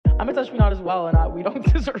I'm a touch me not as well, and we don't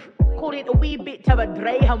deserve. Call it a wee bit of a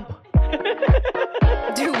dry hump.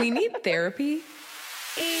 Do we need therapy?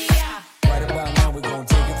 Yeah. Right about now, we're gonna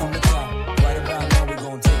take it from the top. Right about now, we're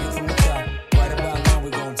gonna take it from the top. Right about now, we're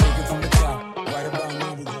gonna take it from the top. Right about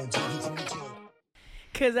now, we're gonna take it from the top.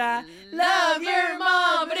 Cause I Love your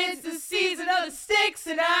mom, but it's the season of the sticks,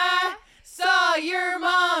 and I saw your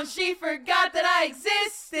mom. She forgot that I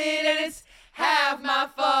existed, and it's half my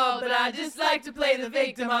fault, but I just like to play the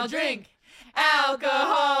victim. I'll drink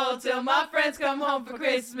alcohol till my friends come home for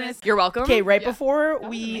Christmas. You're welcome. Okay, right before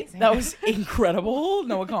amazing. that was incredible.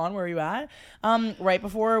 Noah Khan, where are you at? Right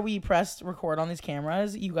before we pressed record on these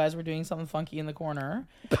cameras, you guys were doing something funky in the corner.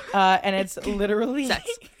 And it's literally Sex.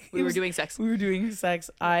 We were doing sex. We were doing sex.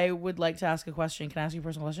 I would like to ask a question. Can I ask you a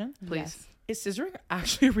personal question? Please. Is scissoring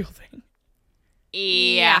actually a real thing?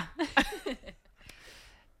 Yeah.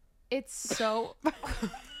 It's so...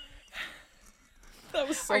 That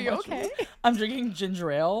was so Are you much okay? I'm drinking ginger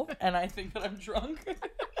ale and I think that I'm drunk.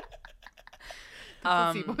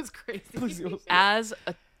 placebo was crazy. As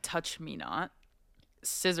a touch me not,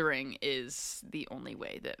 scissoring is the only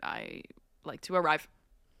way that I like to arrive.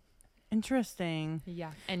 Interesting.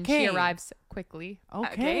 Yeah, and Okay. she arrives quickly.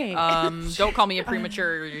 Okay. Don't call me a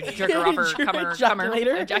premature jerker-offer,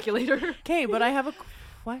 ejaculator. Okay, but I have a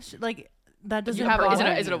question. Like, that doesn't You have bother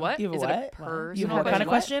is it a me. what? You have a Is what? it a personal You have what kind of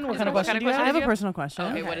question? What kind of What question kind do of you I have? have a personal question.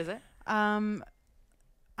 Okay, what is it? I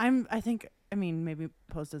mean, maybe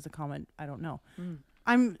posed as a comment. I don't know.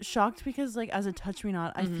 I'm shocked because, like, as a touch me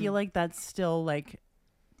not, I feel like that's still, like,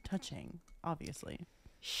 touching, obviously.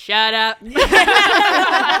 Shut up.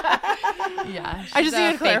 Yeah, I just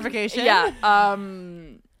need a clarification. Yeah.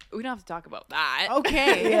 We don't have to talk about that.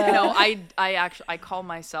 Okay. Yeah. No, I call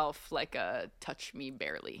myself like a touch me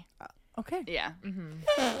barely. Okay. Yeah.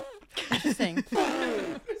 Interesting.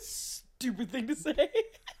 Stupid thing to say.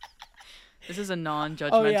 This is a non-judgmental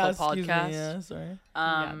Oh yeah, excuse podcast. me. Yeah, sorry.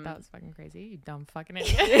 yeah, that was fucking crazy. You dumb fucking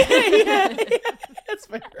idiot. That's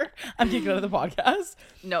fair. I'm kicking out of the podcast.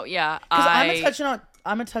 No, yeah. Because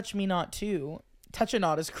I'm a touch me not too. Touch it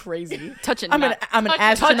not is crazy. Touch it I'm not. an Touch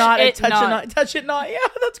astronaut. it Touch it not. not. Touch it not. Yeah,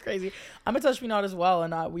 that's crazy. I'm a touch me not as well,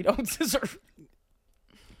 and we don't deserve.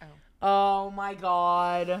 Oh my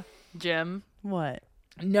god. Jim, What?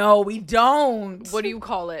 No, we don't. what do you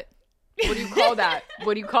call it? What do you call that?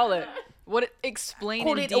 What do you call it? Explain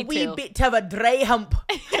Call in it a wee detail. bit of a dry hump.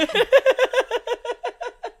 I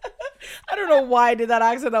don't know why I did that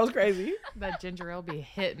accent. That was crazy. That ginger ale be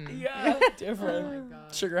hitting. Yeah, different.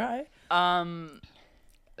 Sugar high.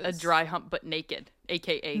 A dry hump but naked,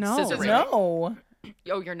 aka No. scissoring. No.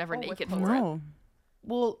 Oh, you're never naked for it. No.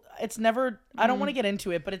 Well, it's never. I don't want to get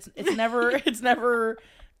into it, but it's never.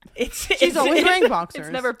 She's always wearing boxers.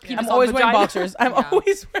 It's never penis I'm on always wearing vagina. boxers. I'm Yeah.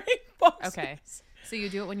 always wearing boxers. Okay. So you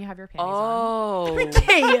do it when you have your panties on. Oh.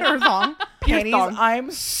 Okay. Or thong. Panties. thong. I'm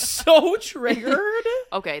so triggered.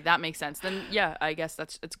 Okay, that makes sense. Then yeah, I guess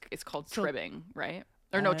it's called tribbing, right?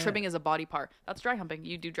 Or no, tribbing is a body part. That's dry humping.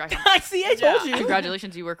 You do dry humping. I see. I told you.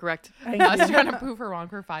 Congratulations, you were correct. I was trying to prove her wrong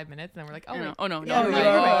for 5 minutes, and then we're like, oh, wait. Oh no, Yeah, you're you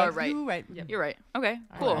are right. You right. You're right. Okay,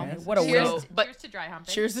 cool. right. What a Cheers. win. But Cheers to dry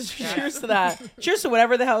humping. Cheers to that. Cheers to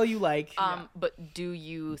whatever the hell you like. but do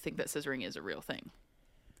you think that scissoring is a real thing?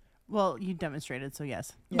 Well, you demonstrated, so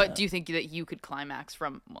yes. But do you think that you could climax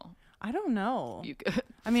from? Well, I don't know. you could.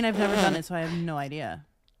 I mean, I've never done it, so I have no idea.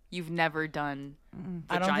 You've never done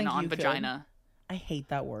I don't think vagina on you could. vagina, I hate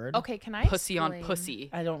that word. Okay, can I pussy on explain- pussy.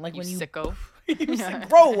 I don't like You when you sicko. you say,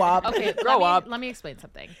 grow up. Okay, Grow up. Let me explain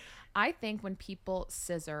something. I think when people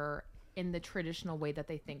scissor in the traditional way that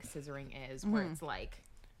they think scissoring is, where it's like,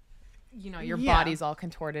 you know, your Yeah. body's all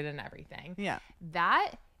contorted and everything. Yeah.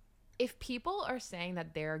 That, if people are saying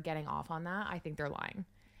that they're getting off on that, I think they're lying.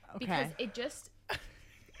 Because Okay. it just,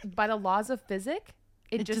 by the laws of physics,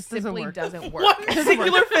 it just doesn't simply work. doesn't work. One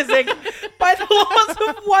singular physic. By the laws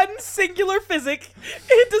of one singular physic,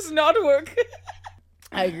 it does not work.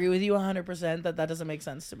 I agree with you 100% that doesn't make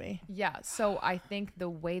sense to me. Yeah, so I think the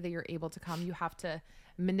way that you're able to come, you have to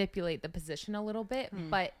manipulate the position a little bit.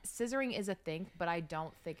 But scissoring is a thing, but I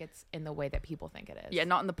don't think it's in the way that people think it is. Yeah,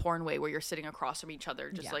 not in the porn way where you're sitting across from each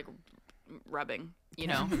other, just Yeah. like rubbing. You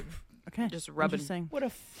know, Okay. just rubbing. Interesting. What a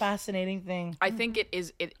fascinating thing. I think it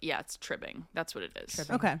is. Yeah, it's tribbing. That's what it is.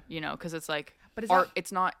 Okay. You know, because it's like, But is art. that-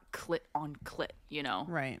 It's not clit on clit. You know,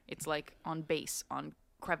 Right. It's like on base, on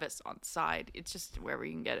crevice, on side. It's just wherever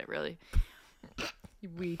you can get it. Really,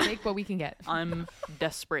 We take what we can get. I'm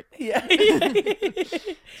desperate. Yeah.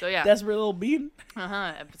 So yeah, Desperate little bean.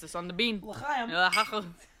 emphasis on the bean. L'chaim.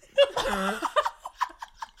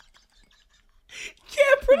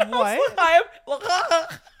 Can't pronounce What? l'chaim. L'chaim.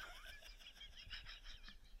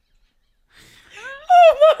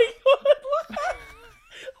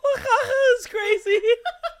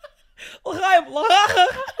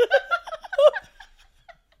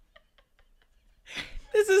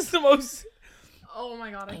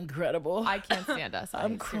 incredible. I can't stand us.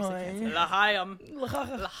 I'm I seriously can't stand crying.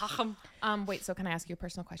 Lahayam. Lahayam. Wait, so can I ask you a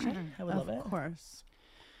personal question? I would love it. Of course.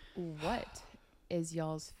 What is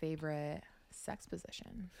y'all's favorite sex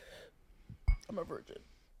position? I'm a virgin.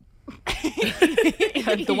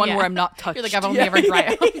 The one where I'm not touched. You're like, I've only ever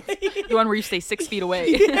tried. The one where you stay 6 feet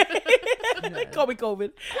away. Call me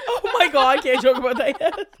COVID. Oh my god, I can't joke about that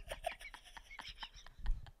yet.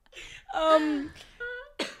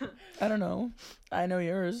 I don't know. I know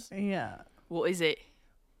yours. Yeah. What is it?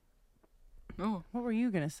 Oh. What were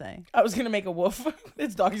you gonna say? I was gonna make a woof.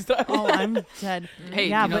 It's doggy style. Oh, I'm dead. Hey,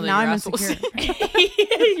 yeah, you know but that now your I'm ass will insecure.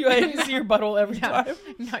 You see your butthole every time.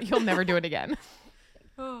 No, you'll never do it again.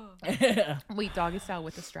 Wait, doggy style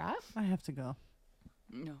with a strap I have to go.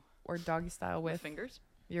 No. or doggy style With with fingers?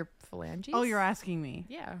 your phalanges? Oh, you're asking me.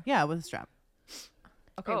 Yeah. Yeah, with a strap.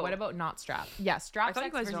 Okay, Oh. what about not strap? Yeah, strap I thought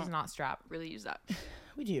you sex guys versus don't- not strap. Really use that.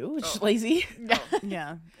 We do. It's just lazy.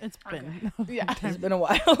 Yeah, it's been. Yeah. It's been a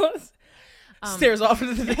while. Stares off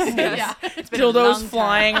into the distance. Yeah. It's been a long Dildos time.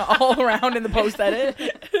 flying all around in the post edit.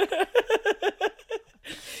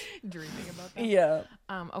 Dreaming about that. Yeah.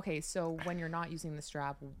 Okay, so when you're not using the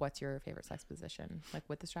strap, what's your favorite sex position? Like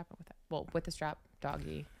with the strap and without? Well, with the strap,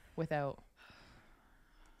 doggy. Without.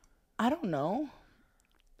 I don't know.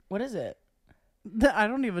 What is it? I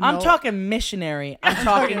don't even know. I'm talking missionary. I'm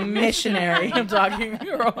talking missionary. I'm talking.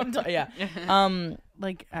 Yeah.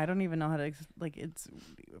 Like, I don't even know how to. It's.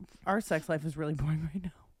 Our sex life is really boring right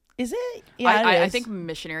now. Is it? Yeah, I it is. think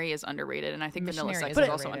missionary is underrated, and I think vanilla Missionary sex is is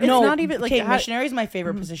also underrated. underrated. It's no, not even, like, okay, how- missionary is my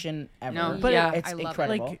favorite position ever. No, but yeah. it's I love it.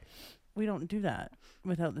 incredible. Like, we don't do that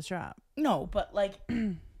without the strap. No, but like,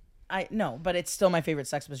 but it's still my favorite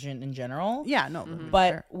sex position in general. Yeah, no. But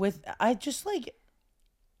sure. with, I just like,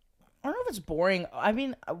 I don't know if it's boring. I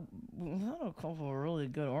mean, we've had a couple of really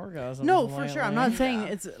good orgasms. No, for sure. I'm lately. not saying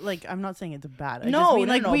it's like. I'm not saying it's bad. I No, just mean,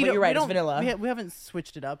 no, like, no, we but don't, you're right, we it's don't, vanilla. We haven't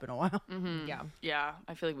switched it up in a while. Yeah. Yeah,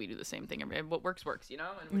 I feel like we do the same thing. What works, you know?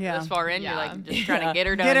 And when Yeah. you're this far in, Yeah. you're like just trying to get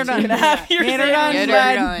her done. Get her done. 2.5 years Get her in. done, Get bud.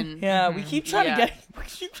 her done. Yeah, we keep trying Yeah.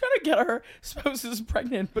 to get our spouses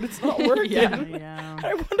pregnant, but it's not working. Yeah.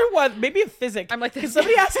 I wonder why. Maybe a physic. I'm like, can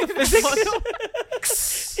somebody ask a physic?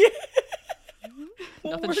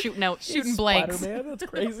 Nothing shooting out. Shooting blanks. Spider-Man, that's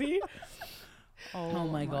crazy. Oh,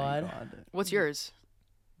 my God. What's yours,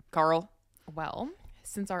 Carl? Well,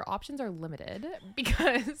 since our options are limited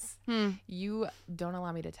because you don't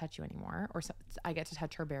allow me to touch you anymore, or I get to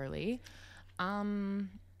touch her barely.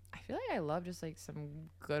 I feel like I love just like some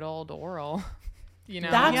good old oral. You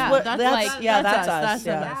know, That's Yeah, what. that's That's, us. yeah, That's that's us. us. That's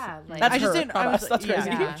Yeah. us. yeah, like, That's I just her, didn't. not I was us. That's yeah, crazy.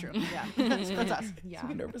 yeah, true. Yeah, that's us. yeah,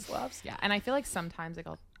 Taking nervous laughs. yeah. And I feel like sometimes like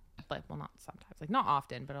I'll like, well, not sometimes, like not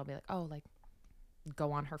often, but I'll be like, oh, like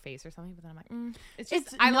go on her face or something. But then I'm like, it's just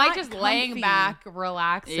It's I like not just laying comfy. back,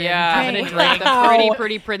 relaxing, Yeah, having a Hey, drink. the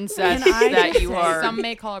pretty princess Can I that just you say- are. Some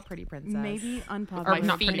may call her pretty princess, Maybe Or unpopular. my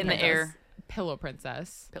not feet pretty in the princess, air. pillow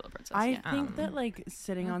princess. Pillow princess. I yeah. think that like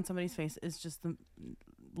sitting on somebody's face is just the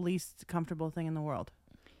least comfortable thing in the world.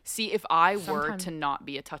 See, if I were Sometimes- to not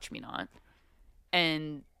be a touch me not,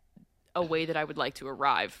 and a way that I would like to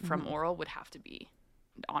arrive from oral would have to be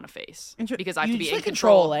on a face, because I have you to be just in like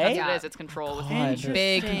control. control, eh? That's what Yeah. it is. It's control. With God. Big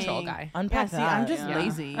Interesting. control guy. Yeah, Unpack see, that. I'm just Yeah.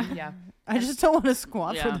 lazy. Yeah. I just don't want to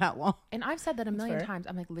squat Yeah. for that long. And I've said that a million fair. times.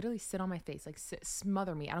 I'm like, literally sit on my face, like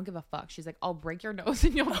smother me. I don't give a fuck. She's like, I'll break your nose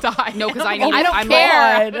and you'll die. No, because I I'm need. like, I'm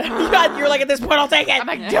care. God, you're like, at this point, I'll take it. I'm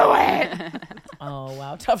like, do it. Oh,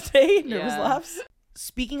 wow. Tough day. Nervous Yeah. laughs.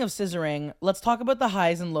 Speaking of scissoring, let's talk about the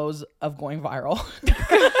highs and lows of going viral.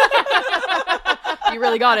 You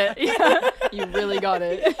really got it. Yeah. You really got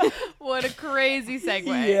it. What a crazy segue.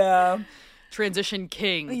 Yeah. Transition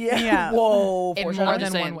king. Yeah. Whoa. In foreshadowing. more I'm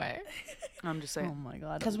just than one saying. way. I'm just Oh saying. my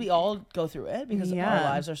god. Because we all go through it because our Yeah.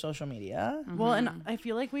 lives are social media. Well, and I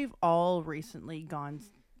feel like we've all recently gone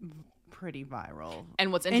pretty viral.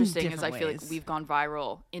 And what's In interesting is I different feel like ways. we've gone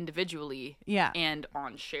viral individually Yeah. and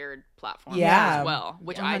on shared platforms Yeah. as well,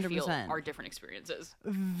 which I feel 100%. are different experiences.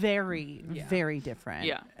 Very, very different.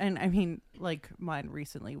 Yeah. And I mean, like mine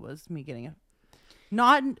recently was me getting a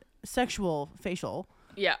non-sexual facial,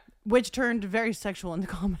 Yeah. which turned very sexual in the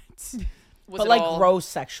comments. Was But it like all- gross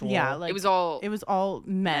sexual. Yeah, like it was all. it was all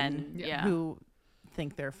men, Men, yeah. who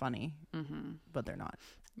think they're funny, Mhm. but they're not.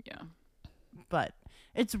 Yeah. But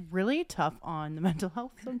it's really tough on the mental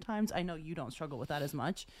health sometimes. I know you don't struggle with that as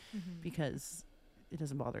much because it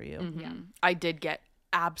doesn't bother you. Mhm. I did get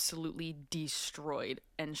absolutely destroyed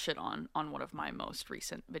and shit on one of my most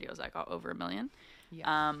recent videos. I got over 1 million.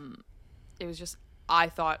 Yeah. It was just, I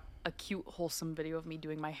thought, a cute, wholesome video of me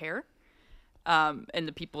doing my hair. And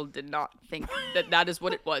the people did not think that is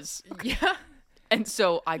what it was. Yeah. And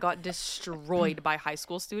so I got destroyed by high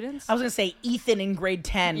school students. I was gonna say Ethan in grade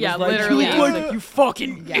 10. Yeah, was like, literally. "You like, you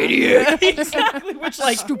fucking idiot." Exactly. Which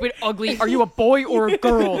like Stupid, ugly. Are you a boy or a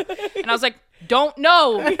girl? And I was like, don't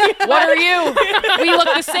know. What are you? We look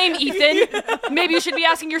the same, Ethan. Maybe you should be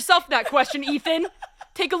asking yourself that question, Ethan.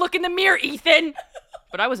 Take a look in the mirror, Ethan.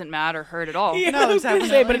 But I wasn't mad or hurt at all. Yeah, No, I was gonna exactly.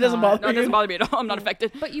 say, but it doesn't bother No, it me. doesn't bother me at all. I'm not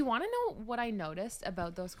affected. But you want to know what I noticed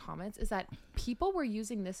about those comments is that people were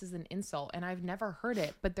using this as an insult, and I've never heard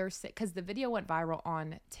it. But they're because the video went viral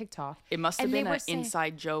on TikTok. It must have and been they an were saying-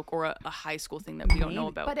 inside joke or a high school thing that we don't know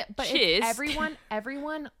about. But Cheers.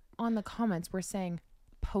 everyone on the comments were saying,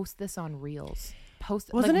 "Post this on Reels."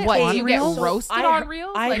 Post Wasn't like it what? on Do you Reels? get roasted I on he-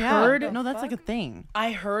 Reels? I Like, heard- what the No, that's like a fuck? thing.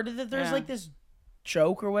 I heard that there's Yeah. like this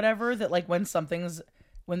joke or whatever that like when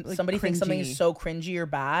Like somebody thinks something is cringy. so cringy or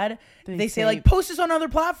bad, They they say say- like post this on another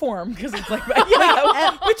platform because it's like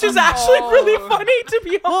which is actually really funny to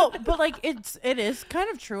be honest. Well, but like it is kind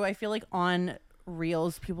of true. I feel like on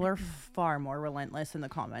Reels, people are far more relentless in the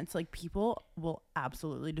comments. Like people will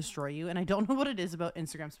absolutely destroy you, and I don't know what it is about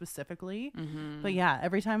Instagram specifically, but yeah,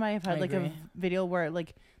 every time I have had I like agree. a video where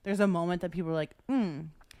like there's a moment that people are like,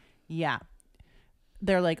 yeah.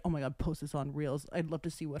 They're like, oh my god, post this on Reels. I'd love to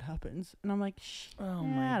see what happens. And I'm like, shut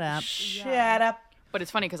up. Shut up. But it's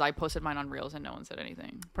funny because I posted mine on Reels and no one said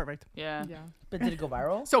anything. Perfect. Yeah. But did it go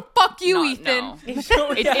viral? So fuck you, No, Ethan. no.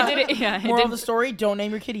 So, It yeah. did it. Yeah. It Moral of did, the story: don't name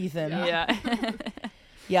your kid Ethan. yeah.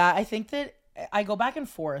 Yeah, I think that I go back and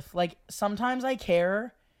forth. Like sometimes I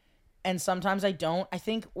care, and sometimes I don't. I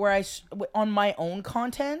think on my own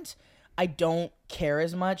content, I don't care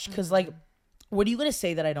as much because like, what are you gonna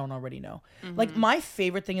say that I don't already know? Like my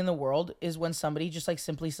favorite thing in the world is when somebody just like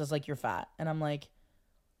simply says like you're fat, and I'm like,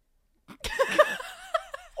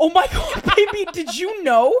 oh my god, baby, did you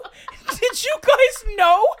know? Did you guys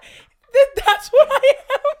know that that's what I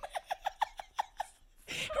am?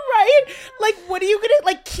 Right? Like, what are you gonna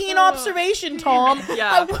like? Keen observation, Tom.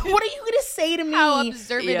 Yeah. What are you gonna say to me? How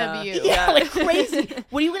observant Yeah. of you. Yeah, like crazy.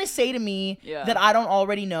 What are you gonna say to me Yeah. that I don't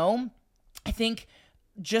already know? I think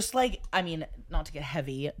just like, I mean, not to get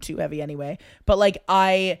too heavy anyway, but like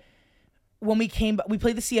when we played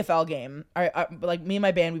the CFL game. Like me and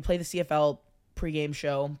my band, we played the CFL pregame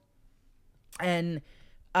show, and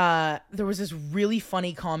there was this really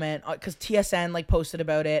funny comment because TSN like posted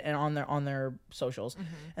about it and on their socials,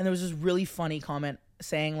 and there was this really funny comment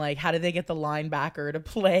saying like, how did they get the linebacker to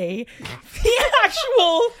play the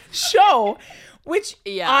actual show? Which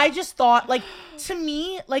Yeah. I just thought, like, to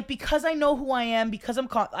me, like, because I know who I am, because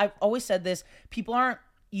I've always said this, people aren't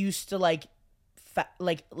used to like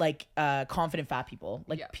confident fat people.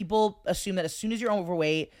 Like, Yeah. people assume that as soon as you're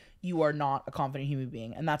overweight, you are not a confident human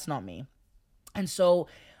being, and that's not me. And so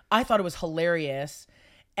I thought it was hilarious.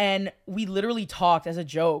 And we literally talked as a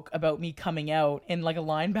joke about me coming out in like a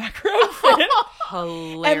linebacker outfit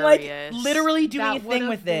Hilarious. and like literally doing That a thing would've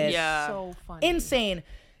with been it. Yeah. So funny. Insane.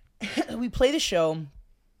 We play the show.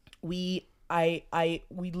 We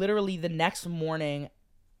literally the next morning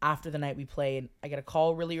after the night we played, I get a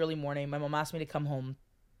call really early morning. My mom asked me to come home,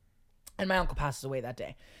 and my uncle passes away that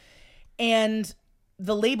day. And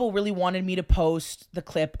the label really wanted me to post the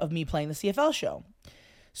clip of me playing the CFL show.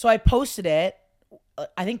 So I posted it,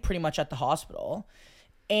 I think pretty much at the hospital.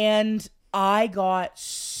 And I got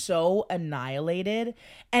so annihilated.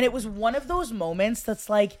 And it was one of those moments that's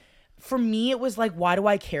like, for me, it was like, why do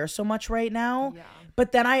I care so much right now? Yeah.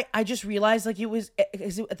 But then I just realized like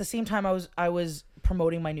at the same time I was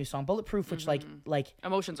promoting my new song Bulletproof, which like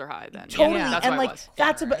Emotions are high then. totally Yeah, that's and why it like was.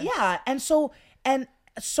 that's about and so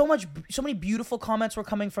many beautiful comments were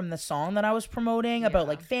coming from the song that I was promoting about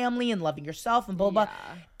like family and loving yourself and blah blah, blah.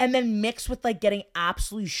 And then mixed with like getting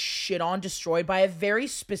absolutely shit on, destroyed by a very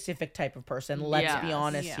specific type of person, let's be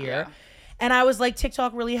honest here. Yeah. And I was like,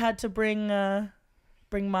 TikTok really had to bring this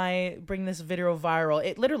video viral.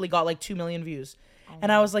 It literally got like 2 million views. And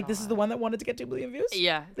I was like, this is the one that wanted to get 2 million views?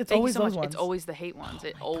 Yeah, It's thank you always so those much. ones. It's always the hate ones.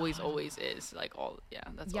 It always is like all. Yeah,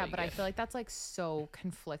 that's Yeah, all you but I get. feel like that's like so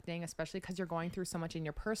conflicting, especially because you're going through so much in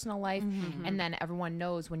your personal life, and then everyone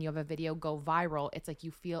knows when you have a video go viral, it's like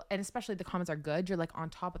you feel, and especially if the comments are good, you're like on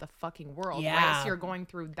top of the fucking world, right? Yeah. So you're going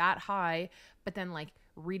through that high, but then like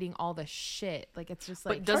reading all the shit, like it's just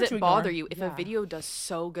like. But does hard to it bother ignore. you if a video does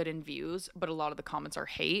so good in views, but a lot of the comments are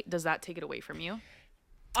hate? Does that take it away from you?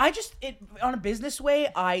 On a business way,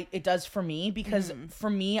 it does for me, because for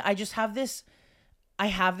me, I just have this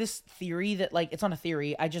theory that, like, it's not a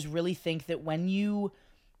theory. I just really think that when you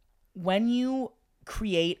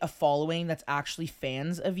create a following that's actually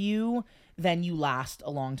fans of you, then you last a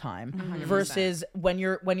long time. 100%. Versus when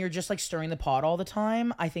you're just like stirring the pot all the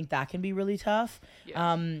time, I think that can be really tough.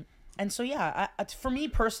 Yeah. And so yeah, for me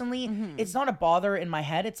personally, it's not a bother in my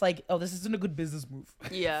head. It's like, oh, this isn't a good business move.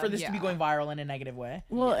 Yeah. For this to be going viral in a negative way.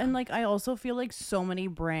 Well, and like I also feel like so many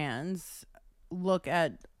brands look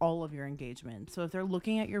at all of your engagement. So if they're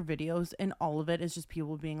looking at your videos and all of it is just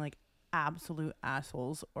people being like absolute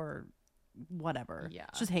assholes or whatever. Yeah.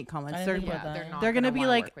 It's just hate comments. I They're didn't think about they're that. not they're gonna be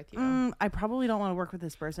wanna like, work with you. I probably don't want to work with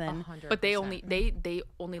this person. 100%. But they only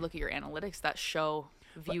look at your analytics that show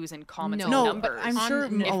views and comments No, and but numbers. I'm sure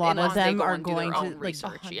On- a lot unless of they them go are and do their going to own like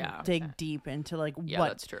research. Yeah. dig deep into like Yeah, what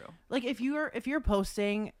that's true. like if you're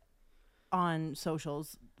posting on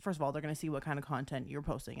socials, first of all they're going to see what kind of content you're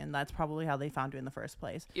posting, and that's probably how they found you in the first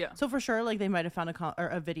place. Yeah. So for sure, like they might have found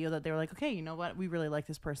a video that they were like, okay, you know what, we really like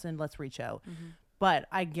this person, let's reach out. But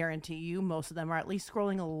I guarantee you most of them are at least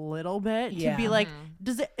scrolling a little bit to be like,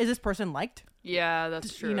 is this person liked? Yeah,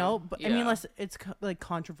 that's true. You know, but I mean, Yeah. unless it's like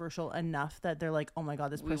controversial enough that they're like, oh my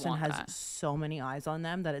god, this We person want has that. so many eyes on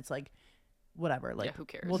them that it's like, whatever. Like, who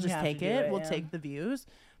cares? we'll You just have to take do it. it, We'll yeah. take the views.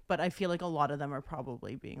 But I feel like a lot of them are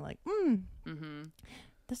probably being like,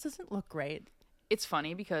 this doesn't look great. It's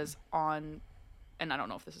funny because and I don't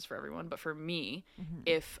know if this is for everyone, but for me,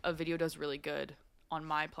 if a video does really good on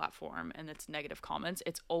my platform and it's negative comments,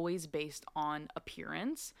 it's always based on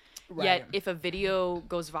appearance. Right. Yet if a video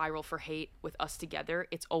goes viral for hate with us together,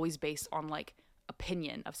 it's always based on like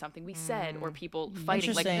opinion of something we said or people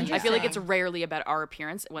fighting. Like Interesting. I feel like it's rarely about our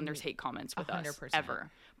appearance when there's hate comments with us 100%. ever.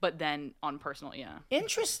 But then on personal,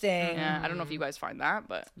 Interesting. yeah. I don't know if you guys find that,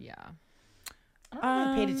 but Yeah. I don't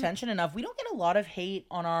know if I paid attention enough. We don't get a lot of hate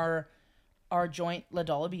on our joint La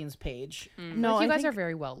Dollar Beans page. No, you I guys think, are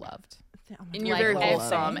very well loved. and you're Like very all of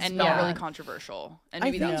wholesome things. and not Yeah. really controversial. And I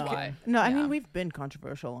maybe that's think- why. No, I Yeah. mean, we've been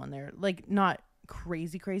controversial on there. Like, not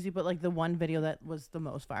crazy, but like the one video that was the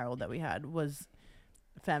most viral that we had was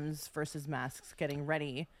femmes versus masks getting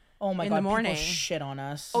ready. Oh my In god, the morning. people shit on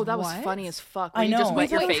us. Oh, that was What? funny as fuck. I When you just know. wet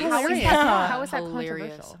We your thought it face. was hilarious. How is that Hilarious.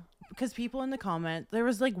 controversial? Because people in the comment, there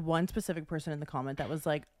was like one specific person in the comment that was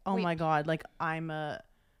like, oh Wait. my god, like I'm a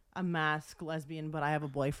mask lesbian, but I have a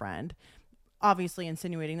boyfriend. Obviously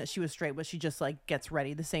insinuating that she was straight, but she just like gets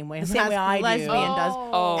ready the same way a The same way masked I do. lesbian does.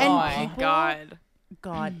 Oh And my people- god.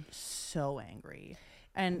 Got so angry.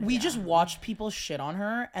 And We just watched people shit on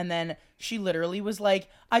her, and then she literally was like,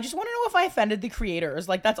 I just want to know if I offended the creators.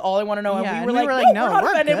 Like, that's all I want to know. Yeah, And we and were like, no, we're not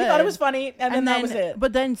we're offended. We thought it good. was funny. And then that was it.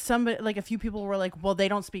 But then somebody, like a few people were like, well, they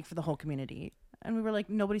don't speak for the whole community. And we were like,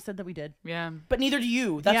 nobody said that we did. Yeah. But neither do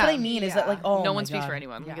you. That's Yeah. what I mean, is that like, oh, No my one speaks God. for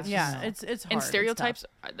anyone. Like, it's Yeah, just- it's hard. and It's stereotypes,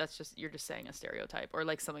 tough. that's just, you're just saying a stereotype or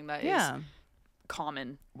like something that is Yeah.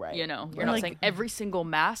 common. Right. You know, Yeah. you're not Like- saying every single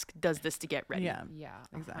mask does this to get ready. Yeah. Yeah,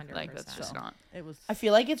 Exactly. Like, that's just not. It was. I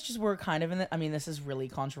feel like it's just we're kind of in the. I mean, this is really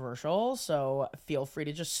controversial, so feel free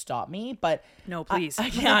to just stop me. But No, please.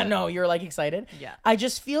 yeah, no, you're like excited. Yeah. I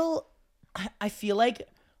just feel, I feel like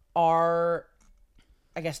our,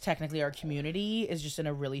 I guess technically our community is just in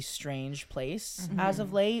a really strange place as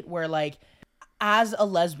of late, where like, as a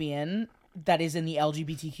lesbian that is in the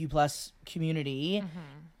LGBTQ plus community,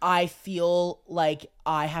 I feel like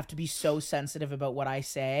I have to be so sensitive about what I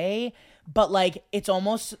say, but like it's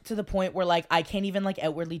almost to the point where like I can't even like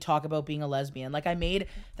outwardly talk about being a lesbian. Like I made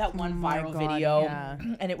that one my viral God, video yeah.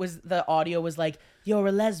 and it was, the audio was like, you're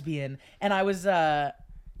a lesbian, and I was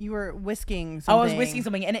You were whisking I something. was whisking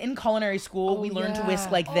something, and in culinary school we learned to whisk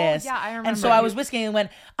like Oh, this. yeah, I And so remember. I was whisking and went,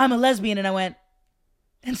 I'm a lesbian, and I went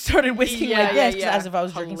and started whisking like this as if I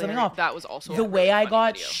was jerking something off. That was also The a way really I funny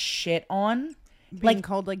got video. shit on, being like,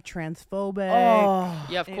 called like transphobic. oh,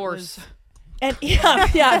 Yeah, of It course. was- and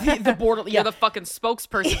yeah, the border, yeah, You're the fucking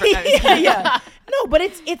spokesperson for yeah. No, but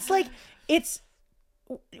it's like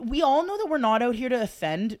we all know that we're not out here to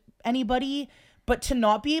offend anybody, but to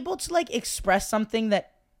not be able to like express something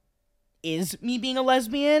that is me being a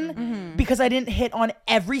lesbian because I didn't hit on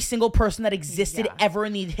every single person that existed ever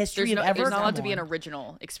in the history of ever. There's not allowed to be an Come on.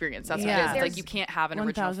 original experience. That's Yeah. what it is. Like you can't have an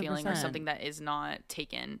original feeling or 1000%. something that is not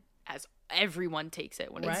taken as everyone takes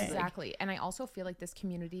it when it's Right. like, Exactly. And I also feel like this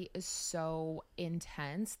community is so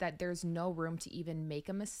intense that there's no room to even make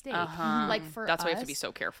a mistake. Like for that's us, why you have to be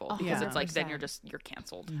so careful because it's like then you're 100%.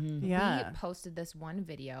 canceled. Yeah. we posted this one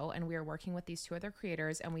video and we were working with these two other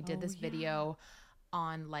creators and we did this video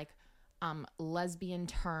on like lesbian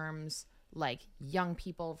terms, like young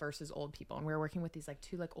people versus old people, and we were working with these like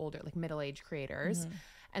two like older like middle-aged creators.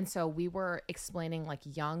 And so we were explaining like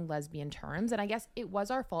young lesbian terms, and I guess it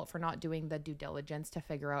was our fault for not doing the due diligence to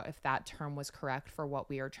figure out if that term was correct for what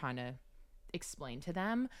we were trying to explain to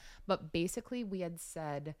them. But basically we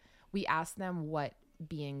asked them what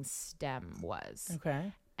being STEM was.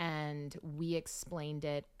 Okay. And we explained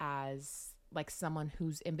it as like someone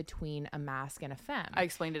who's in between a mask and a femme. I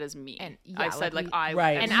explained it as me. And I said like I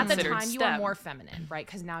Right. and at the considered time you were STEM. more feminine, right?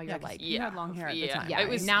 Because now you're like you had long hair at the time. yeah. It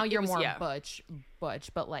was- now it you're was- more yeah. butch,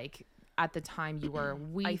 but like at the time you were.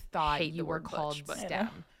 We I thought hate you the were word butch, called but-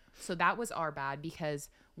 STEM, so that was our bad because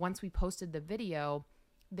once we posted the video,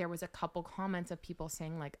 there was a couple comments of people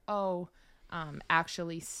saying like, oh.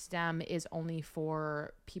 Actually, STEM is only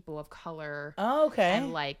for people of color. Oh, okay.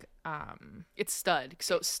 And like, It's stud.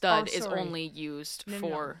 So stud is sorry. only used No.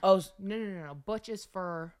 for. oh, no. Butch is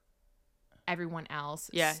for everyone else.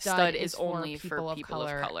 Yeah, stud is only for people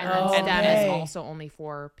of color. And then STEM Okay. is also only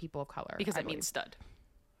for people of color. Because I it means believe. stud.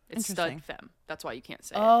 It's Interesting. stud femme. That's why you can't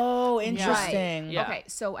say it. oh, interesting. Yeah. Okay,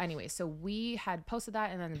 so anyway, so we had posted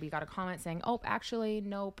that, and then we got a comment saying, "Oh, actually,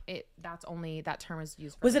 nope. That term is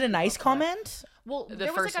used." For Was it a people nice of color." comment? Well, The there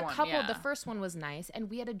was first like a one, couple. yeah. The first one was nice, and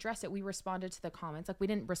we had addressed it. We responded to the comments. Like we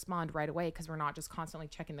didn't respond right away because we're not just constantly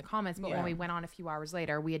checking the comments. But when we went on a few hours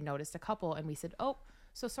later, we had noticed a couple, and we said, "Oh,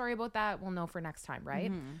 so sorry about that. We'll know for next time,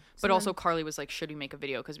 right?" But also Carly was like, should we make a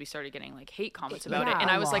video? Because we started getting like hate comments about it. Yeah. And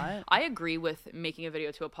I A was like, lot. I agree with making a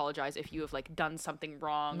video to apologize if you have like done something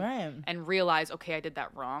wrong Right. and realize, okay, I did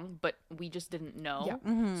that wrong, but we just didn't know.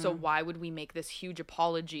 Yeah. So why would we make this huge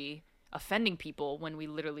apology offending people when we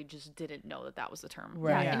literally just didn't know that was the term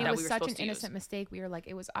Right. And Yeah. it that was we were such an supposed to use. innocent mistake. We were like,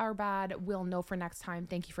 it was our bad. We'll know for next time.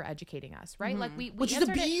 Thank you for educating us, right? Like we Which is a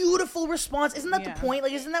answered it. beautiful response. Isn't that Yeah. the point?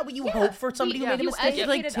 Like, isn't that what you hope for somebody who Yeah, made a you mistake? educated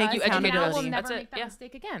Like, us, take and accountability. now we'll That's never it, make that yeah.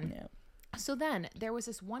 mistake again. Yeah. So then there was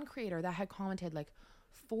this one creator that had commented like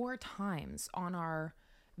 4 times on our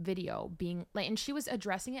video being like, and she was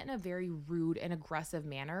addressing it in a very rude and aggressive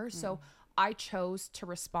manner. So I chose to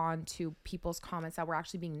respond to people's comments that were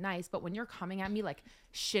actually being nice. But when you're coming at me like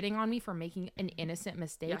shitting on me for making an innocent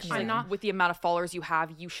mistake, Yeah, she's I'm like, not. with the amount of followers you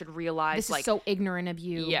have, you should realize This like is so ignorant of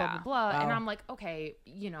you, Yeah. blah, blah, blah. And Wow. I'm like, okay,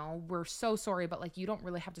 we're so sorry, but like, you don't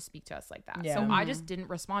really have to speak to us like that. Yeah. So I just didn't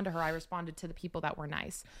respond to her. I responded to the people that were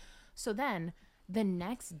nice. So then the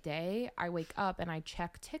next day I wake up and I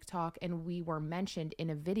check TikTok and we were mentioned in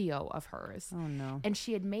a video of hers. Oh no. And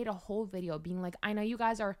she had made a whole video being like, I know you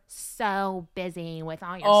guys are so busy with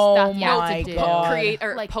all your Oh stuff you have my to do. God. create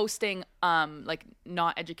or Like- posting like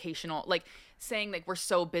not educational, like saying like we're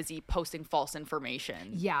so busy posting false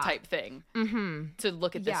information type thing to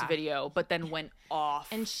look at this Yeah. video, but then went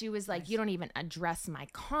off. And she was like, you don't even address my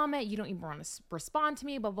comment. You don't even want to respond to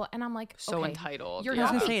me, blah, blah. And I'm like, So okay, entitled. You're Yeah. I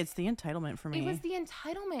was not gonna say it's the entitlement for me. It was the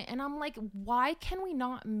entitlement. And I'm like, why can we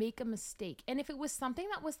not make a mistake? And if it was something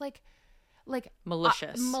that was like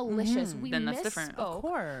Malicious. malicious, we Then that's misspoke. different. Of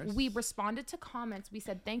course. We responded to comments. We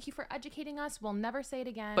said, thank you for educating us. We'll never say it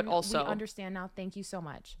again. But also- we understand now. Thank you so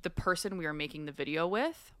much. The person we were making the video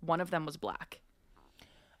with, one of them was black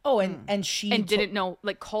Oh, and she and didn't know,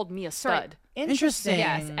 like called me a Sorry. stud. Interesting.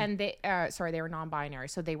 Yes. And they, they were non-binary.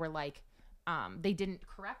 So they were like, they didn't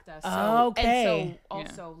correct us. So, Okay. And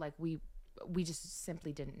so also like we just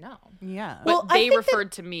simply didn't know. Yeah. But Well, I they think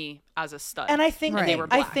referred to me as a stud. And I think Right. they were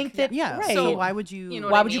I black. think that yeah. right. So why would you? You know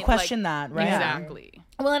why what I would you mean? question Like, that, right? Exactly.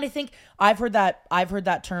 Well, and I think I've heard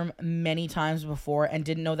that term many times before and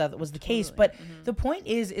didn't know that was the case. But the point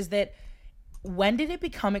is that when did it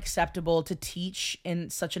become acceptable to teach in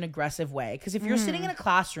such an aggressive way? Because if you're sitting in a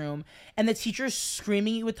classroom and the teacher's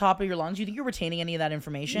screaming at you with the top of your lungs, you think you're retaining any of that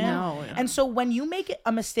information? No. And so when you make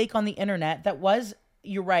a mistake on the internet,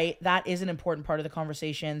 you're right, that is an important part of the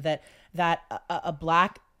conversation. That a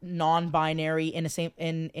black non-binary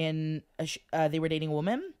they were dating a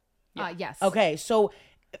woman. Yes. Okay, so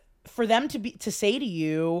for them to say to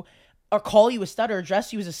you or call you a stud or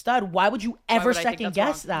address you as a stud, why would you ever would I think second that's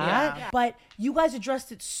guess wrong? that? Yeah. But you guys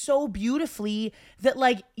addressed it so beautifully that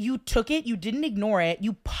like you took it, you didn't ignore it,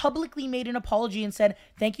 you publicly made an apology and said,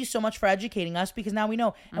 thank you so much for educating us because now we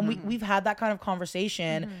know. And we've had that kind of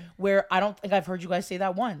conversation where I don't think I've heard you guys say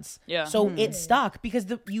that once. Yeah. So it stuck because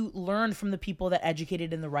you learned from the people that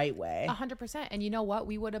educated in the right way. 100%. And you know what?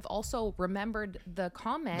 We would have also remembered the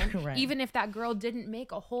comment, Right. even if that girl didn't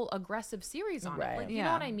make a whole aggressive series on Right. it. Like, you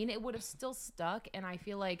know what I mean? It would have still stuck. And I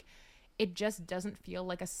feel like it just doesn't feel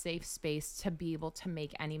like a safe space to be able to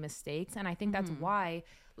make any mistakes. And I think that's why,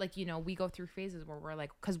 like, we go through phases where we're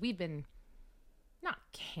like, because we've been not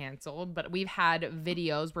canceled, but we've had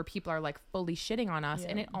videos where people are like fully shitting on us,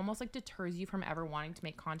 and it almost like deters you from ever wanting to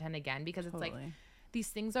make content again because it's like these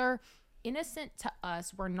things are innocent to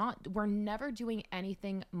us. We're never doing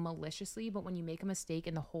anything maliciously, but when you make a mistake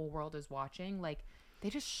and the whole world is watching, like they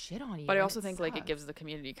just shit on you. But I and also it think like it sucks. gives the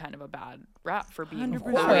community kind of a bad rap for being the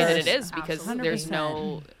 100%. way that it is because Absolutely. there's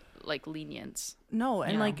no like lenience. No,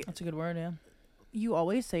 and like That's a good word, yeah. you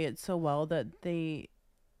always say it so well that they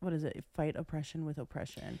what is it? Fight oppression with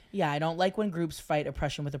oppression. Yeah, I don't like when groups fight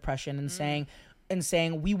oppression with oppression and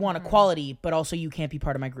saying we want equality, but also you can't be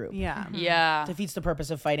part of my group. Yeah. Yeah. Defeats the purpose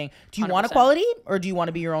of fighting. Do you want 100%. equality or do you want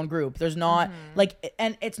to be your own group? There's not like,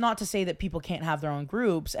 and it's not to say that people can't have their own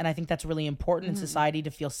groups. And I think that's really important in society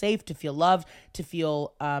to feel safe, to feel loved, to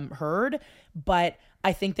feel heard. But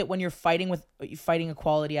I think that when you're fighting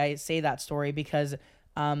equality, I say that story because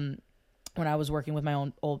when I was working with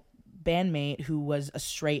my old bandmate who was a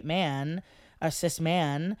straight man, a cis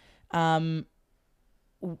man,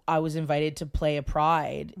 I was invited to play a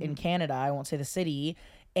Pride in Canada. I won't say the city.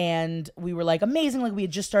 And we were like, amazing. Like we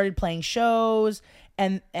had just started playing shows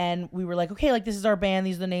and we were like, okay, like this is our band.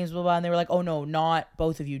 These are the names, blah, blah. And they were like, oh no, not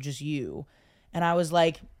both of you, just you. And I was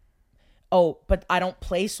like, oh, but I don't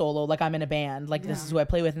play solo. Like I'm in a band. Like this is who I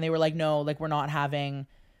play with. And they were like, no, like we're not having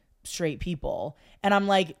straight people. And I'm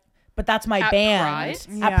like, but that's my band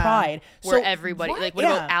Pride? at Yeah. Pride. Where So everybody, like, what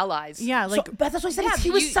Yeah. about allies? Yeah, like but that's what I said. He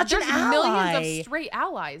was such an There's ally. millions of straight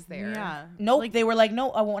allies there. yeah. Nope, they were like,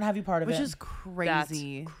 no, I won't have you part of Which it. is That's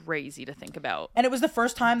crazy. crazy to think about. And it was the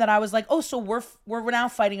first time that I was like, oh, so we're now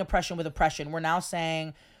fighting oppression with oppression. We're now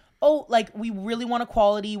saying, oh, like we really want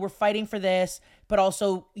equality. We're fighting for this, but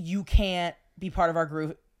also you can't be part of our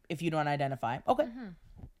group if you don't identify. Okay,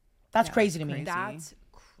 that's crazy to me. crazy. That's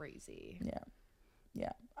crazy.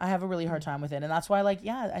 Yeah, I have a really hard time with it, and that's why, like,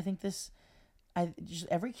 yeah, I think just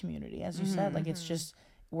every community, as you said, like it's just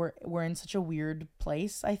we're in such a weird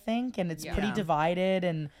place, I think, and it's pretty Yeah. divided,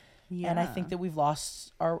 and I think Yeah. that we've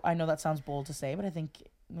lost our. I know that sounds bold to say, but I think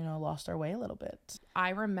lost our way a little bit.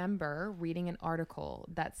 I remember reading an article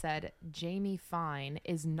that said Jamie Fine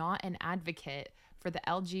is not an advocate for the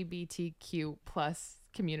LGBTQ plus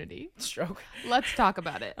community. Stroke. Let's talk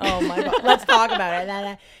about it. Oh my god. Let's talk about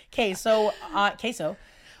it. Okay, so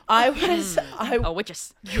Oh,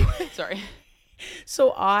 witches. Sorry.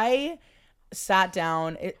 So I sat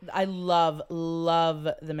down. I love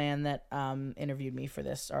the man that interviewed me for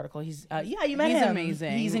this article. He's you met He's him.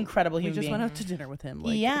 amazing. He's incredible. We Human just being. went out to dinner with him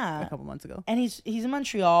like Yeah. a couple months ago. And he's in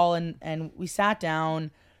Montreal, and we sat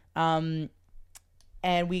down, and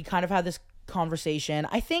we kind of had this conversation.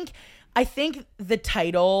 I think the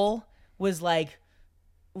title was like,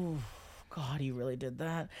 ooh, God, he really did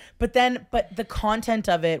that. But the content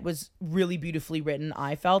of it was really beautifully written,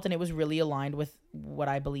 I felt, and it was really aligned with what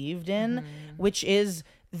I believed in, which is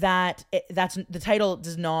that that's the title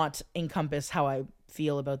does not encompass how I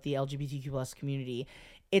feel about the LGBTQ plus community.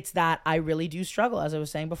 It's that I really do struggle, as I was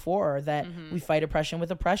saying before, that we fight oppression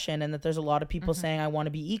with oppression, and that there's a lot of people saying I want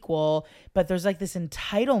to be equal, but there's like this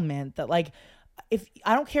entitlement that like, if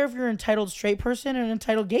I don't care if you're an entitled straight person or an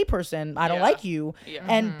entitled gay person, I don't Yeah. like you. Yeah.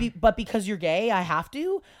 And but because you're gay, I have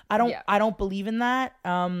to. I don't believe in that.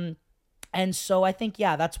 And so I think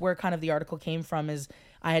that's where kind of the article came from. Is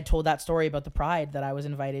I had told that story about the Pride that I was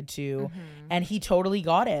invited to, and he totally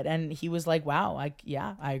got it, and he was like, "Wow, I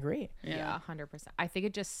agree." Yeah, 100%. I think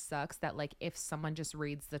it just sucks that like if someone just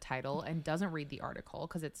reads the title and doesn't read the article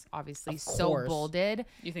because it's obviously so course. bolded.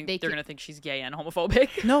 You think They they're can- going to think she's gay and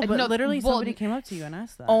homophobic? No, but no, literally well, somebody came up to you and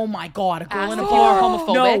asked that. Oh my God, a girl Ask in a if bar. you were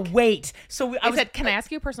homophobic. No, wait. So I said, can I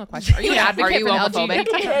ask you a personal question? Are you an Yeah. advocate Are you for the homophobic?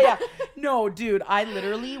 LGBT? yeah. No, dude, I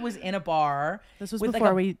literally was in a bar. This was with, like,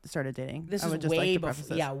 before a- we started dating. This I is would just way like to before. preface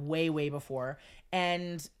this. Yeah, way before.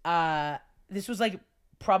 And this was like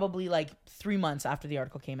probably like 3 months after the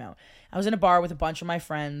article came out. I was in a bar with a bunch of my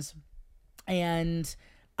friends, and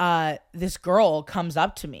this girl comes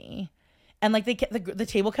up to me, and like the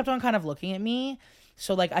table kept on kind of looking at me.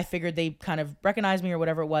 So like I figured they kind of recognized me or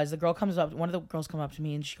whatever it was. One of the girls come up to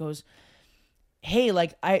me and she goes, "Hey,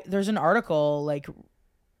 like there's an article like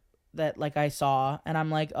that like I saw," and I'm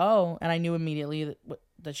like, "Oh," and I knew immediately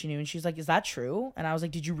that she knew, and she's like, "Is that true?" And I was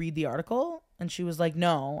like, "Did you read the article?" And she was like,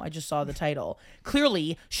 "No, I just saw the title."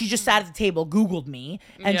 Clearly, she just sat at the table, Googled me,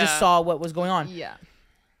 and just Yeah. saw what was going on. Yeah.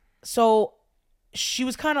 So she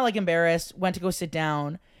was kind of like embarrassed, went to go sit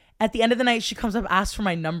down. At the end of the night, she comes up, asks for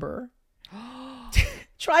my number,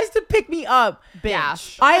 tries to pick me up.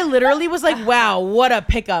 Bitch. I literally was like, "Wow, what a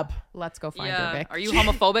pickup!" Let's go find Yeah. her, Vic. Are you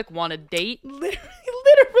homophobic? Want a date?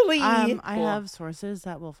 Literally. I Cool. have sources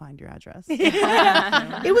that will find your address.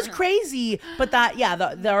 It was crazy, but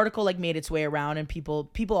the article like made its way around, and people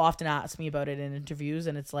often ask me about it in interviews,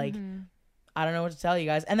 and it's like, I don't know what to tell you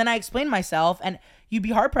guys. And then I explained myself, and you'd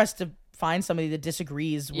be hard pressed to find somebody that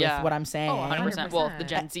disagrees with Yeah. what I'm saying. 100%. Well, the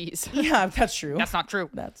Gen Zs. Yeah, that's true. That's not true.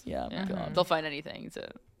 That's Yeah. God. They'll find anything to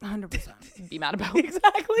 100%. be mad about.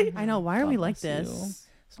 Exactly. I know. Why are we like bless this? you.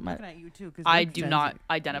 I'm looking at you too. 'Cause I you're do Gen not Z.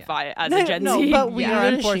 identify as a Gen no, Z. but we Yeah.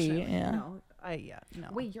 are Neither does she, unfortunately. yeah. No, no.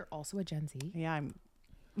 Wait, you're also a Gen Z? Yeah, I'm.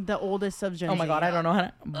 The oldest of Gen Z. Oh my god, I don't know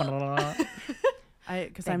how to.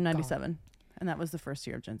 Because I'm 97, and that was the first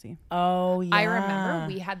year of Gen Z. Oh yeah. I remember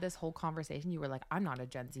we had this whole conversation. You were like, I'm not a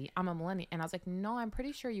Gen Z, I'm a millennial. And I was like, no, I'm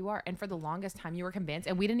pretty sure you are. And for the longest time you were convinced,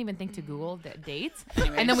 and we didn't even think to Google the dates.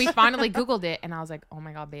 And then we finally Googled it, and I was like, oh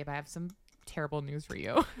my god, babe, I have some terrible news for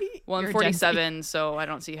you. Well, I'm You're 47, so I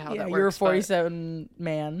don't see how that works. You're a but 47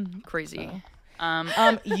 man. Crazy.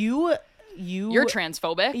 You're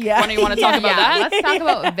transphobic. Yeah. When do you want to talk about that? Let's talk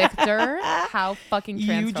about Victor. How fucking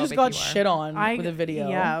transphobic You just got you are. shit on with a video.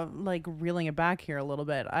 Yeah, like reeling it back here a little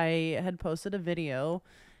bit. I had posted a video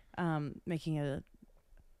making a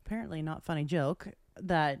apparently not funny joke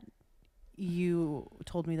that you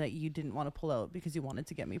told me that you didn't want to pull out because you wanted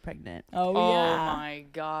to get me pregnant. Oh Oh yeah. my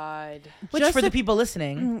god. Which Just for a- the people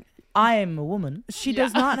listening, I'm a woman. She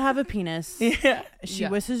does not have a penis. Yeah. She Yeah.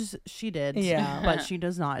 wishes she did. Yeah. But she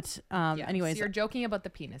does not. Yeah, Anyways. so you're joking about the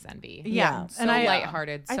penis envy. Yeah. So And I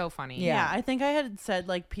lighthearted, so funny. Yeah, I think I had said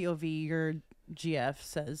like POV, your GF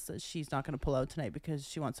says that she's not going to pull out tonight because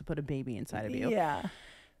she wants to put a baby inside of you. Yeah.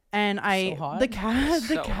 And I hot. the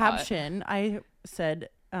So hot. caption I said,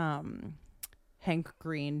 Hank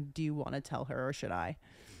Green, do you want to tell her or should I?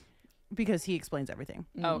 Because he explains everything.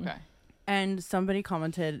 Oh, okay. And somebody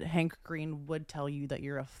commented, Hank Green would tell you that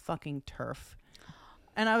you're a fucking TERF.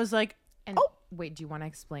 And I was like, And wait, do you want to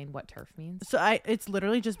explain what TERF means? so it's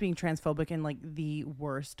literally just being transphobic in like the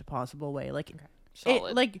worst possible way. Like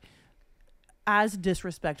Solid. it, like as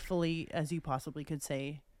disrespectfully as you possibly could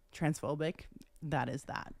say transphobic, that is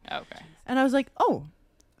that. Okay. And I was like, oh,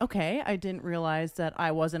 okay. I didn't realize that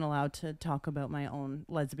I wasn't allowed to talk about my own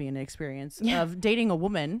lesbian experience of dating a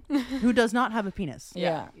woman who does not have a penis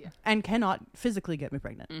Yeah. and cannot physically get me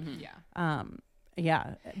pregnant. Yeah.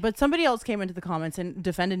 Yeah. But somebody else came into the comments and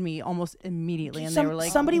defended me almost immediately. And they were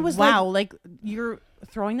like, somebody was wow, like you're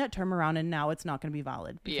throwing that term around and now it's not going to be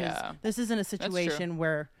valid. Because Yeah. this isn't a true. situation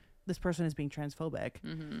where this person is being transphobic.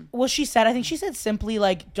 Well, I think she said simply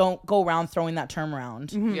like, don't go around throwing that term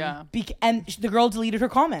around. Yeah. And the girl deleted her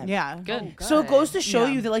comment. Yeah. Good. So it goes to show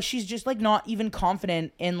Yeah. you that like she's just like not even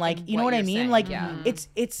confident in like you know what what I you're mean? saying, Like yeah.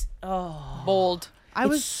 it's oh Bold. I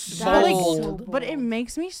was It's so so like, bold. but it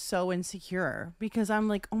makes me so insecure because I'm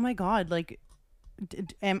like, oh my god, like,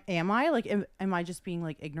 am I like, am I just being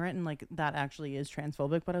like ignorant and like that actually is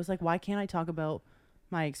transphobic? But I was like, why can't I talk about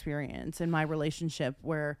my experience and my relationship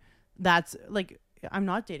where that's like, I'm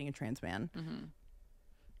not dating a trans man.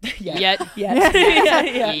 Yet.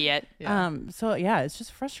 yeah. Yet. So yeah, it's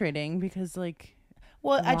just frustrating because like,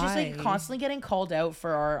 Well, I just like Why? constantly getting called out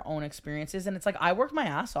for our own experiences, and it's like I worked my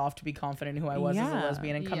ass off to be confident in who I was as a Yeah.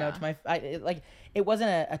 lesbian and come Yeah. out to it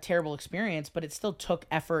wasn't a terrible experience, but it still took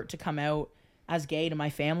effort to come out as gay to my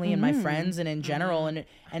family and my friends and in general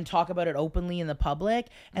and talk about it openly in the public.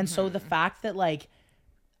 And so the fact that like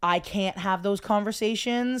I can't have those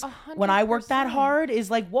conversations when I work that 100%. hard is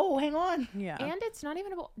like, whoa, hang on. yeah. And it's not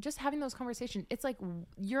even about just having those conversations. It's like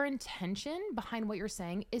your intention behind what you're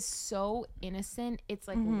saying is so innocent. It's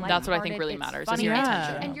like That's what I think lighthearted, really it's matters is funny, your and-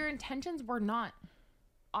 intention. And your intentions were not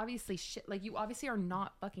obviously shit. Like you obviously are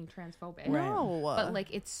not fucking transphobic. Right. No. But like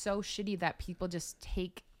it's so shitty that people just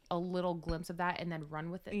take a little glimpse of that and then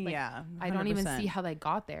run with it. Like, Yeah, I don't even 100%. see how they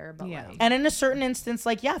got there. But Yeah. like, And in a certain instance,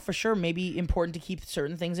 like, yeah, for sure, maybe important to keep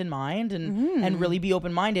certain things in mind and really be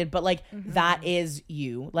open minded. But like, that is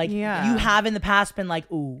you. Like, Yeah. you have in the past been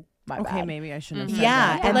like, ooh, my okay, bad. maybe I shouldn't have said Yeah,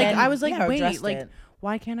 that. But and like then, I was like, yeah, wait, addressed like it.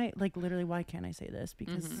 why can't I like literally why can't I say this?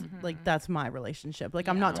 Because like that's my relationship. Like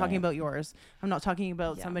I'm not talking about yours. I'm not talking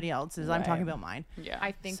about somebody else's. I'm talking about mine. Yeah.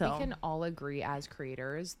 I think So- we can all agree as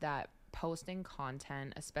creators that posting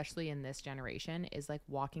content, especially in this generation, is like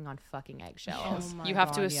walking on fucking eggshells. Oh my You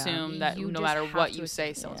have to God, yeah. assume that You no just matter have what to you assume-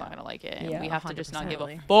 say, someone's not gonna like it, and Yeah. we have to just not give a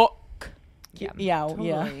 100%. fuck. Yeah.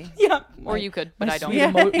 Totally. Yeah. Or you could, but my I don't.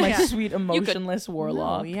 Sweet my Yeah. sweet emotionless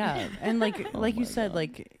warlock. No, yeah. And like like you my said, God.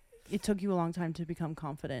 like it took you a long time to become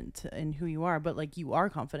confident in who you are, but like you are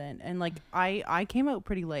confident. And like I came out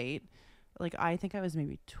pretty late. Like I think I was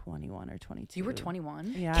maybe 21 or 22. You were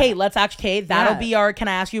 21. Yeah. Kate, that'll Yeah. be our can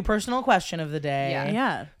I ask you a personal question of the day? Yeah.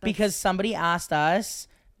 Yeah. Because somebody asked us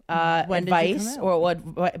When did you advice come out? or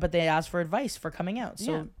what, but they asked for advice for coming out.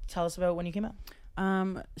 So Yeah. tell us about when you came out.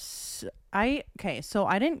 So I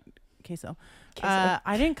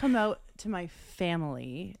didn't come out to my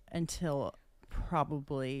family until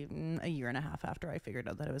probably a year and a half after I figured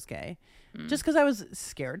out that I was gay, just because I was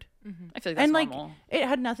scared. I feel like that's And like normal. it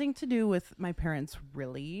had nothing to do with my parents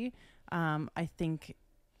really. I think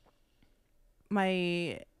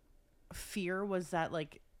my fear was that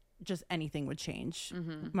like just anything would change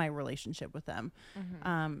my relationship with them.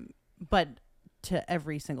 But to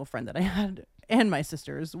every single friend that I had, and my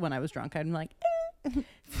sisters when I was drunk. I'm like,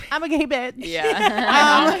 I'm a gay bitch.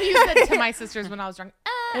 Yeah. You said to my sisters when I was drunk,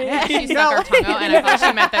 she stuck her tongue out, and I thought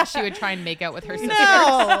she meant that she would try and make out with her sisters.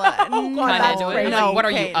 No, Kinda do it. no. Like, what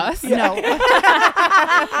are you, okay. us? No.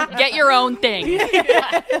 Get your own thing.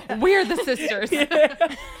 We're the sisters.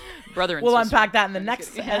 Brother and We'll sister. unpack that in the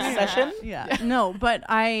next session. Yeah, no, but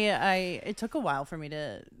I it took a while for me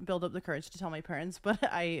to build up the courage to tell my parents, but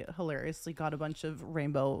I hilariously got a bunch of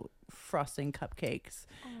rainbow frosting cupcakes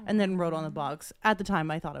and then wrote on the box. At the time,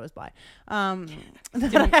 I thought I was bi.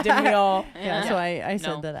 Didn't we all? Yeah, so I said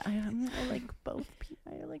No. that I like both.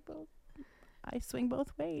 I like both. I swing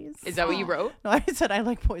both ways. Is that what you wrote? No, I said I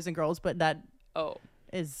like boys and girls, but that Oh,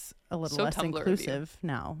 is a little So less Tumblr of you. inclusive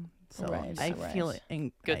now. So Right, I right. feel it.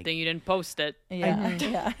 good thing you didn't post it. Yeah.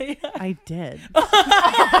 Yeah. I did.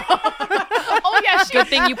 Oh yeah, good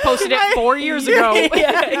thing you posted it 4 years ago.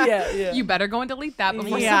 Yeah. You better go and delete that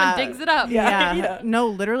before Yeah. someone digs it up. Yeah. No,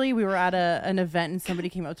 literally, we were at an event and somebody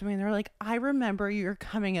came up to me and they were like, I remember your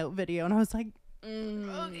coming out video. And I was like,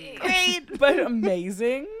 Great, but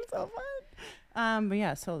amazing. So fun. but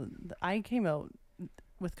yeah, so I came out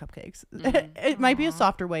with cupcakes. It might be a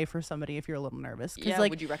softer way for somebody if you're a little nervous. 'Cause, Yeah,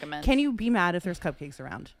 like, would you recommend? can you be mad if there's cupcakes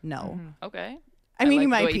around? No. Okay. I mean, like you the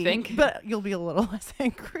might way be, you think. but you'll be a little less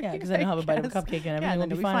angry. Yeah, because then you'll have a bite of a guess. cupcake and Yeah, everything then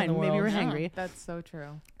will be it'll fine in the Maybe world. we're hangry. That's so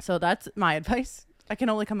true. So that's my advice. I can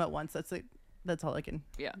only come out once. That's all I can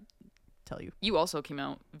Yeah. tell you. You also came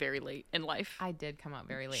out very late in life. I did come out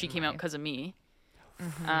very late. She in came out life. because of me.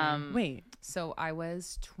 Wait, So I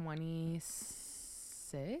was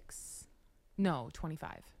 26. No,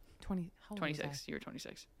 25. 20. How old was I? 26. You were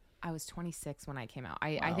 26. I was 26 when I came out.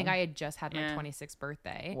 I think I had just had my Yeah. 26th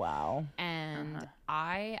birthday. Wow. And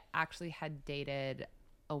I actually had dated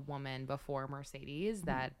a woman before Mercedes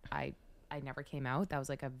that I never came out. That was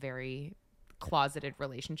like a very closeted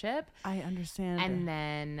relationship. I understand. And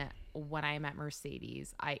then when I met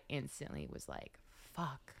Mercedes, I instantly was like,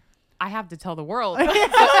 fuck, I have to tell the world. But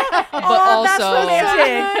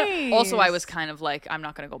also I was kind of like, I'm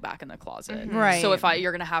not going to go back in the closet. Right. So if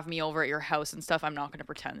you're going to have me over at your house and stuff, I'm not going to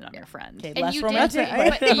pretend that I'm your friend. Okay, And less you did romantic.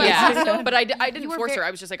 date- but- Yeah. But I didn't you were force her. very-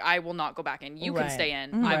 I was just like, I will not go back in. You can Right. stay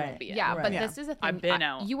in. I Right. won't be in. Yeah, Right. but Yeah. this is a thing. I've been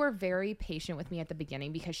out. You were very patient with me at the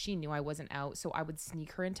beginning because she knew I wasn't out. So I would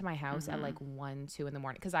sneak her into my house at like 1, 2 in the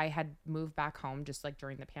morning because I had moved back home just like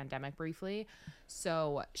during the pandemic briefly.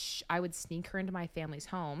 So I would sneak her into my family's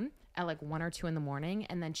home at like 1 or 2 in the morning,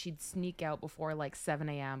 and then she'd sneak out before like 7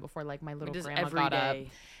 a.m. before like my little Just grandma every got day.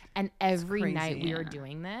 up. And every crazy. night we were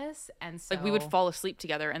doing this, and so Like we would fall asleep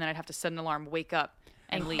together and then I'd have to set an alarm, wake up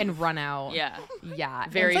and leave. and run out. Yeah. Yeah.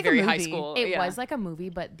 Very, like a very high movie. school. It Yeah. was like a movie,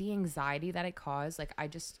 but the anxiety that it caused, like I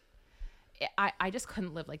just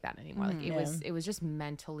couldn't live like that anymore. Like it was just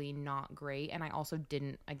mentally not great. And I also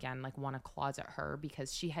didn't, again, like want to closet her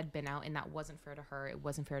because she had been out and that wasn't fair to her. It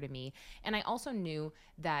wasn't fair to me. And I also knew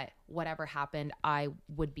that whatever happened, I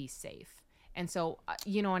would be safe. And so,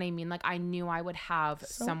 you know what I mean? Like I knew I would have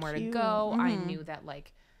somewhere cute. to go. I knew that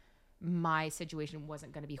like my situation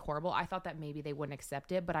wasn't going to be horrible. I thought that maybe they wouldn't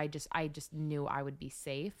accept it, but I just knew I would be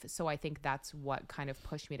safe. So I think that's what kind of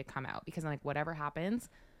pushed me to come out because I'm like, whatever happens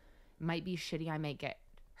might be shitty. I might get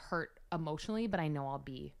hurt emotionally, but I know I'll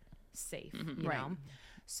be safe, you know?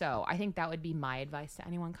 So I think that would be my advice to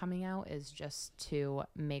anyone coming out is just to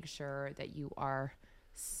make sure that you are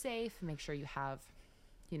safe, make sure you have,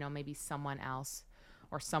 you know, maybe someone else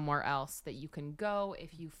or somewhere else that you can go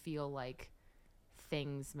if you feel like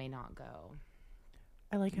things may not go.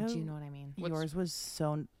 I like how Do you know what I mean? yours was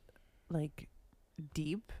so like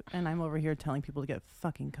deep, and I'm over here telling people to get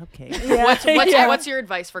fucking cupcakes. What's your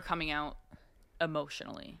advice for coming out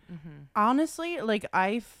emotionally? Honestly, like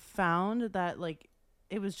I found that like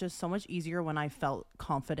it was just so much easier when I felt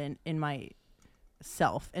confident in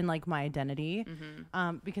myself and like my identity,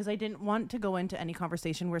 because I didn't want to go into any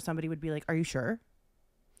conversation where somebody would be like, "Are you sure?"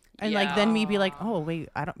 And like then me be like, "Oh wait,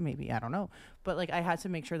 I don't know," but like I had to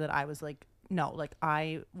make sure that I was like, no, like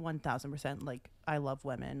I 1000% like I love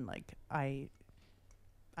women, like I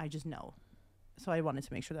just know. So I wanted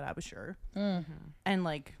to make sure that I was sure. And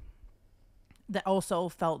like that also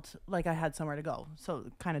felt like I had somewhere to go. So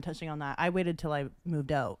kind of touching on that, I waited till I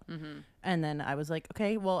moved out. And then I was like,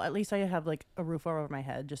 okay, well, at least I have like a roof over my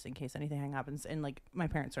head just in case anything happens. And like my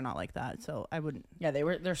parents are not like that. So I wouldn't. Yeah,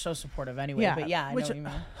 they're so supportive anyway. But yeah, I know which what you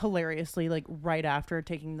mean. hilariously, like right after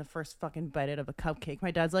taking the first fucking bite out of a cupcake,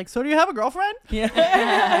 my dad's like, so do you have a girlfriend? Yeah.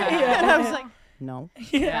 And I was like, no.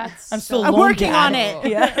 I'm still I'm lone working dad. on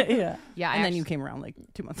it. Yeah. Yeah. And then you came around like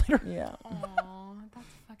 2 months later. Yeah. Aw, that's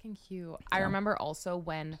fucking cute. I remember also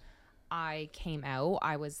when I came out,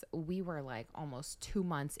 we were like almost 2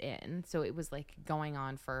 months in. So it was like going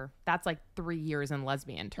on that's like 3 years in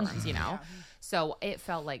lesbian terms, you know? So it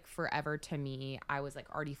felt like forever to me. I was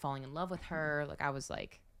like already falling in love with her. Like I was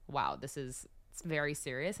like, wow, it's very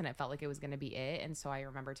serious. And it felt like it was going to be it. And so I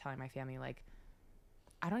remember telling my family, like,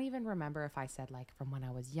 I don't even remember if I said like from when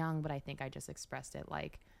I was young, but I think I just expressed it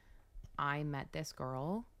like, I met this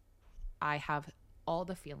girl. I have all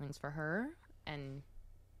the feelings for her. And,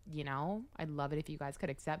 you know, I'd love it if you guys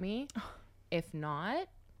could accept me. If not,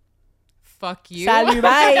 fuck you. Salut,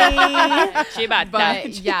 bye. But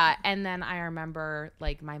yeah, and then I remember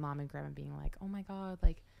like my mom and grandma being like, oh my God,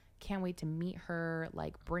 like can't wait to meet her,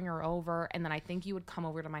 like bring her over. And then I think you would come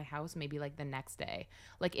over to my house maybe like the next day.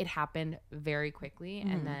 Like it happened very quickly.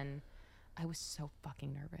 And then I was so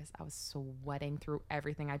fucking nervous. I was sweating through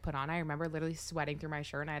everything I put on. I remember literally sweating through my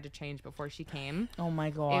shirt and I had to change before she came. Oh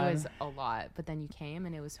my God. It was a lot. But then you came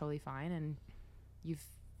and it was totally fine. And you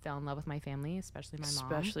fell in love with my family, especially my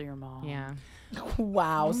mom. Especially your mom. Yeah.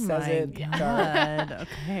 Wow, says it. God.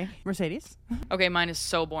 Okay. Mercedes? Okay, mine is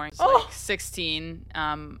so boring. It's like 16.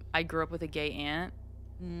 I grew up with a gay aunt.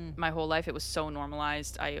 My whole life, it was so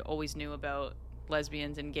normalized. I always knew about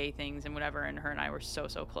lesbians and gay things and whatever, and her and I were so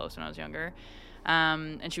close when I was younger.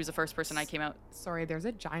 And she was the first person I came out. Sorry, there's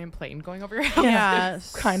a giant plane going over your house. Yeah.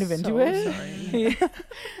 Kind of into it. Sorry.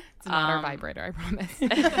 It's not our vibrator, I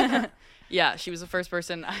promise. Yeah, she was the first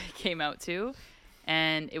person I came out to,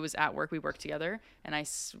 and it was at work. We worked together, and I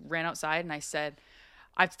ran outside and I said,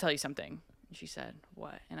 I have to tell you something. And she said,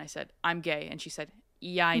 what? And I said, I'm gay. And she said,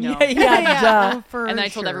 yeah, I know. Yeah, duh. For And then I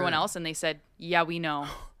told sure. everyone else, and they said, yeah, we know.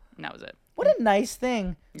 And that was it. What a nice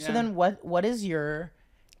thing. So Yeah. then what is your,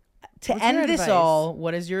 to What's end your this advice? all,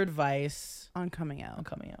 what is your advice On coming out. on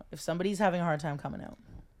coming out? If somebody's having a hard time coming out.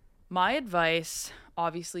 My advice,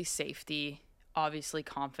 obviously safety, obviously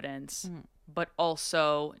confidence, but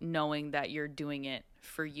also knowing that you're doing it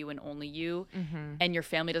for you and only you, and your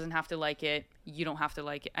family doesn't have to like it. You don't have to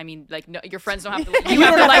like it. I mean, like, no, your friends don't have to like it. You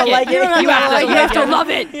have to like it. You have to love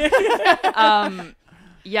it.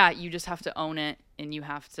 Yeah, you just have to own it, and you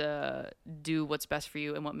have to do what's best for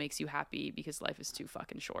you and what makes you happy, because life is too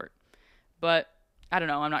fucking short. But I don't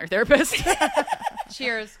know. I'm not your therapist.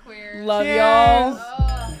 Cheers, queer. Love y'all.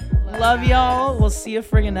 Love y'all. We'll see you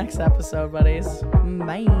friggin' next episode, buddies.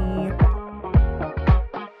 Bye.